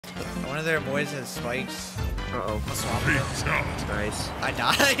One of their boys has spikes. Uh-oh. I'll swap them. Nice. I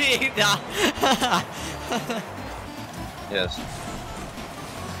died. Yes.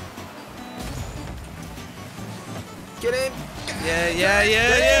 Get in.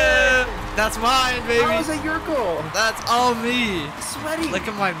 Yeah. That's mine, baby. How is that your goal? That's all me. Sweaty. Look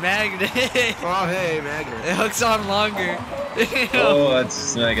at my magnet. Oh, hey, magnet. It hooks on longer. Oh,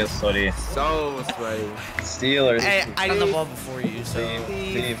 that's mega sweaty. So sweaty. Steelers. Hey, I done the ball before you, so.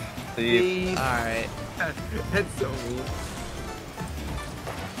 Thief. Alright. That's so mean.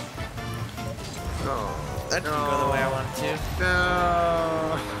 Oh, That didn't go the way I wanted to.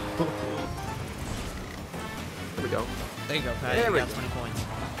 No. There we go. There you go, Pat. There You we got go. 20 points.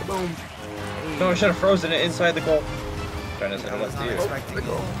 Boom. No, I should have frozen it inside the goal. Trying to send I it was left not to you. expecting the it.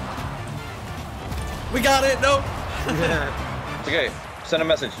 goal. We got it. No. It's okay. Send a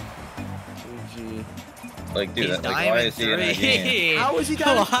message. GG. Like, dude, He's that, like, why is he in that game? three. How is he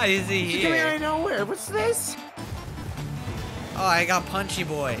down? Why is he He's coming out here? of nowhere. What's this? Oh, I got Punchy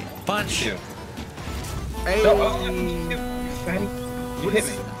Boy. Punch. You. Hey. No, you fatty. You hit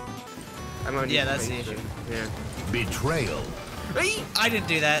me. I'm on Yeah, that's the issue. Yeah. Betrayal. Hey. I didn't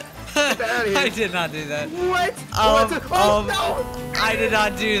do that. outta here. I did not do that. What? Oh, no. I did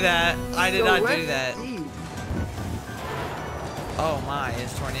not do that. I did So not let's do that. see. Oh my,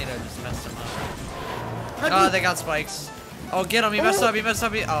 his tornado just messed him up. How Oh, did- they got spikes. Oh, get him. He messed up. He messed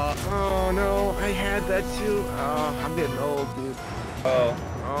up. Oh. Oh no, I had that too. Oh, I'm getting old, dude. Oh.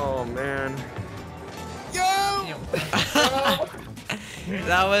 Oh man. Yo!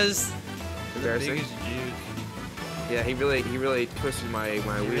 That was the Embarrassing. biggest juke. Yeah, he really twisted my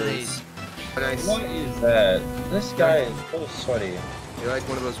really- wheels. Nice. What is that? This guy is so sweaty. You're like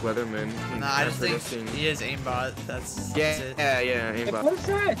one of those weathermen. No, I just think he is aimbot. That's Yeah, it. yeah. Like, Aimbot. what is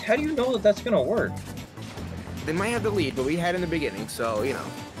that? How do you know that that's gonna work? They might have the lead, but we had in the beginning, so you know.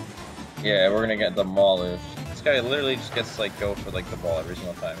 Yeah, we're gonna get demolished. This guy literally just gets to, like, go for, like, the ball every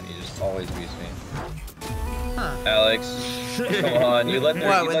single time, and he just always beats me. Huh. Alex, come on, you let their,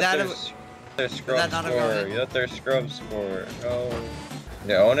 What, you would let that their, have- their scrub that not have score. gone in? You let their scrub score. No.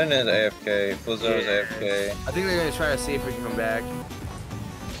 Yeah, Onan is AFK. Flizzo is AFK. I think they're gonna try to see if we can come back.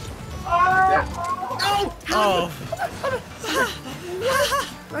 Oh!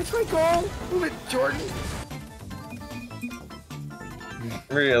 That's my goal. Move it, Jordan.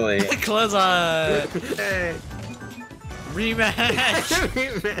 Really? Close on. Hey. Rematch.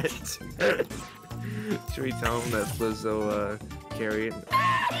 Should we tell them that Flizzo carried?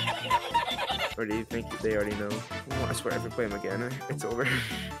 Or do you think they already know? Oh, I swear if we play him again, it's over.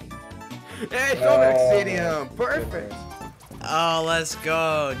 Hey, Throwback Stadium! Perfect! Oh, let's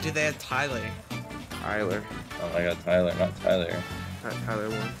go. Do they have Tyler? Tyler. Oh my god, Tyler, not Tyler. Not Tyler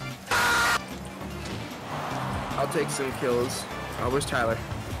one. I'll take some kills. Oh, where's Tyler?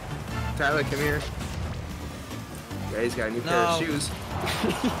 Tyler, come here. Yeah, he's got a new pair of No. shoes.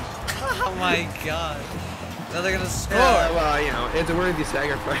 Oh my god. Now they're gonna score. Well, you know, it's a worthy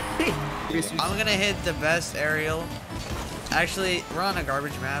sacrifice. I'm gonna hit the best aerial. Actually, we're on a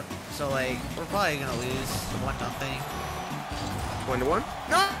garbage map, so like we're probably gonna lose 1-0. 1-1?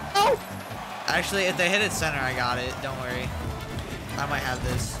 No! Actually, if they hit it center, I got it. Don't worry. I might have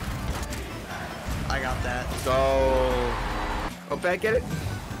this. I got that. Go. Oh, back at it.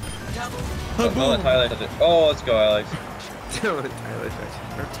 Oh, let Tyler touch it. Oh, let's go, Alex. Tyler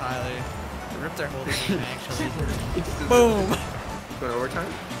touch. Rip Tyler. Rip their whole team, actually. it. Boom! Going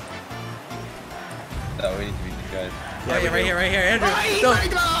overtime? No, we need to beat these guys. Yeah, right here, Andrew. Oh No. my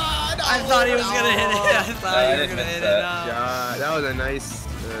god! I thought he was gonna hit it. I thought I he was didn't gonna miss hit that. it. No. Yeah, that was a nice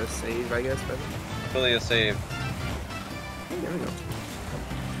save, I guess. But Really a save. hey, there we go.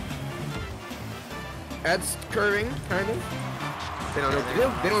 That's curving, kind of. They don't know what to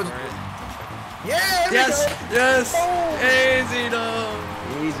do. They don't. Yeah! There Yes! we go. Yes! Oh. Easy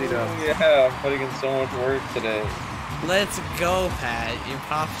though! Easy though. Yeah, I'm putting in so much work today. Let's go, Pat. You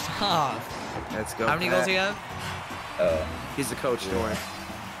popped off. Let's go. How many goals do you have? Oh. He's the coach, don't worry.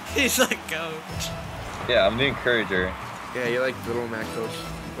 He's like coach. Yeah, I'm the encourager. Yeah, you're like the little Mac coach.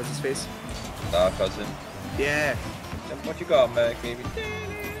 What's his face? Doc Hudson. Yeah. What you got, Mac, baby?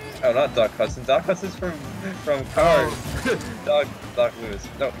 Oh, not Doc Hudson. Doc Hudson's from Cars. Doc Lewis.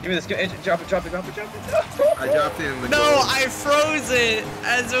 No, give me this. Drop it. I dropped it in the No, goal. I froze it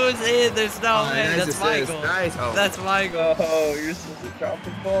as it was in. There's no way. nice That's my assist. goal. Nice. Oh. That's my goal. Oh, you're supposed to drop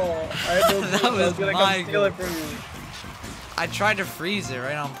the ball. I had no That clue. I was was gonna my come steal it from you. I tried to freeze it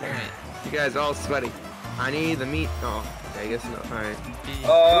right on point. You guys all sweaty. I need the meat. Oh, okay, I guess not. Alright.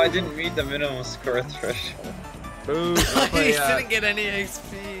 Oh, I didn't meet the minimum score threshold. Boom. He Play, didn't get any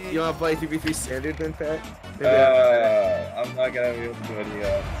XP. you wanna play 3v3 standard then, Pat? Maybe I'm not gonna be able to do any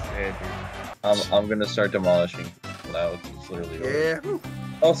Okay, dude. I'm gonna start demolishing. Now it's literally over. Yeah.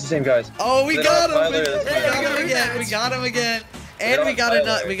 Oh, it's the same guys. Oh, we They're got not him! We Tyler, got that's him fine. again! We got him again! They're And we not got Tyler.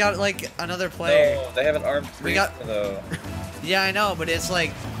 another. We got like another player. No, they have an armed We got- priest, though. Yeah, I know, but it's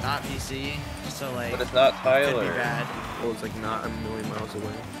like not PC, so like But it's not could Tyler. be bad. Well, it's like not a million miles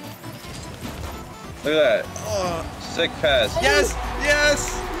away. Look at that. Oh, Sick pass. yes,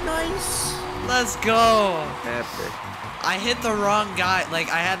 yes! Nice. Let's go! Epic. I hit the wrong guy. Like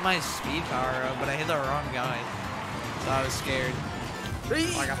I had my speed power up, but I hit the wrong guy, so I was scared.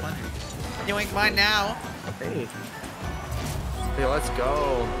 Oh, I got plunger. Yoink, mine now. Hey. Hey, let's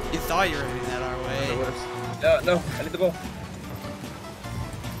go. You thought you were moving that our way. No, I need the ball.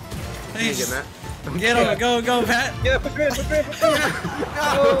 You Hey, getting that? get him! Go, Pat! Yeah, put me in.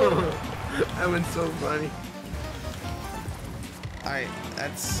 No! That one's so funny. All right,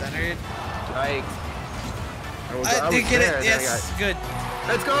 that's centered. Like, I did get it. Yes, good.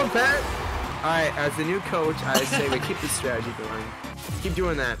 Let's go, Pat. All right, as the new coach, I say we keep this strategy going. Keep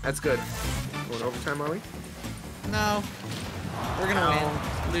doing that. That's good. Going overtime, are we? No, we're gonna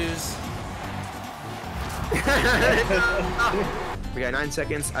win. Lose. We got 9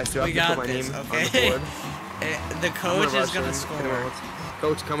 seconds. I still We have to got put my this, name okay? on the board. The I'm coach is rush gonna in. score.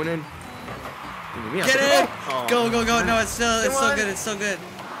 Coach coming in. Get it! Oh. Go! No, it's still on. good. It's still good.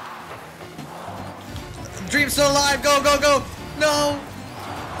 Dream's still alive. Go! No!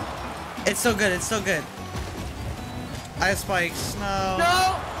 It's so good. I have spikes. No.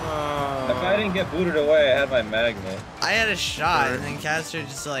 If I didn't get booted away, I had my magnet. I had a shot, and then Caster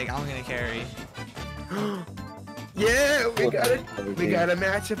just like, I'm gonna carry. Yeah, we got it. We got a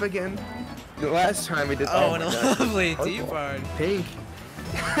matchup again. The last time we did. Oh, my and a God. lovely Oh, T-Bard. Pink.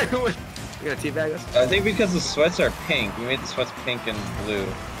 You gonna teabag us? I think because the sweats are pink, we made the sweats pink and blue.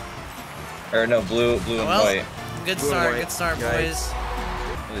 Or no, blue and Well, white. Good Blue and start, white. boys.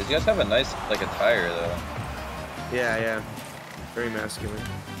 These guys have a nice, like, attire, though. Yeah. Very masculine.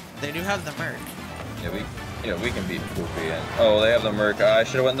 They do have the Merc. Yeah, we can beat Poopy. And, oh, they have the Merc. I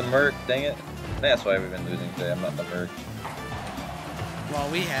should have went the Merc. Dang it. That's why we've been losing today. I'm not the Merc. Well,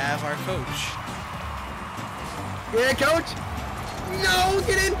 we have our coach. Yeah, coach. No,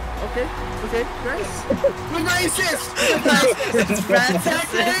 get in. Okay, nice. With my assist. It's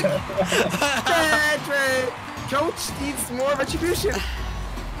Patrick. Patrick. Coach needs more retribution.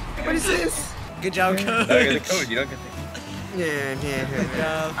 What is this? Good job, coach. No, you're the coach. You don't get the... Yeah. Good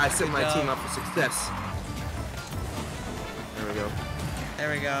job. I set Good my job. team up for success. There we go.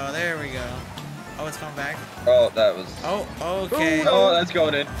 There we go. Oh, it's coming back. Oh, that was... Oh, okay. Oh, that's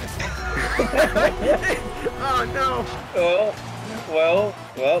going in. Oh no. Well,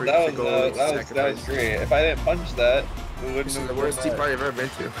 that goal, was sacrifice. great. If I didn't punch that, we wouldn't This is have the won worst tea that. party I've ever been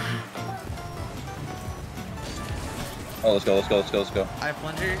to. Oh, let's go. I have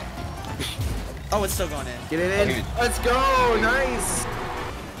plunger. Oh, it's still going in. Get it in. Let's go. Nice.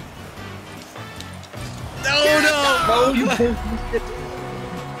 No! Oh, you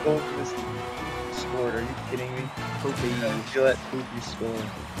scored. Are you kidding me? Poopy. You let Poopy score.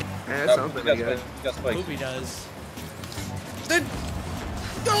 Yeah, that sounds pretty good. Got spikes. Poopy does.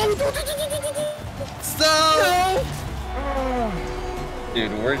 No. Stop!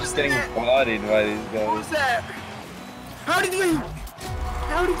 Dude, we're just getting bodied by these What was guys. that? How did we?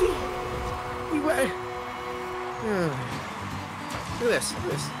 We went. Look at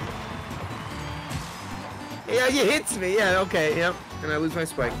this. Yeah, he hits me. Yeah, okay, yep. And I lose my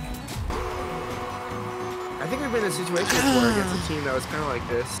spike. I think we've been in a situation before against a team that was kind of like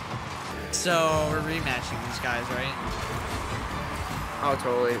this. So, we're rematching these guys, right? Oh,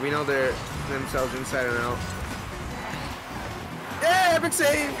 totally. We know they're themselves inside and out. Yeah, epic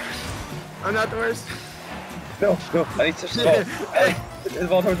save! I'm not the worst. No, I need to stop. The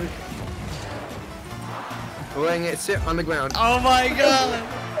ball towards me. We're letting it sit on the ground. Oh my god!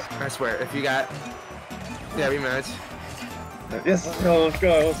 I swear, if you got... Yeah, rematch. Yes, no, let's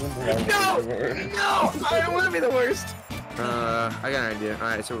go. No! I don't want to be the worst! I got an idea.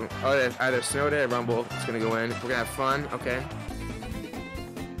 Alright, so either Snow Day or Rumble. It's gonna go in. We're gonna have fun, okay?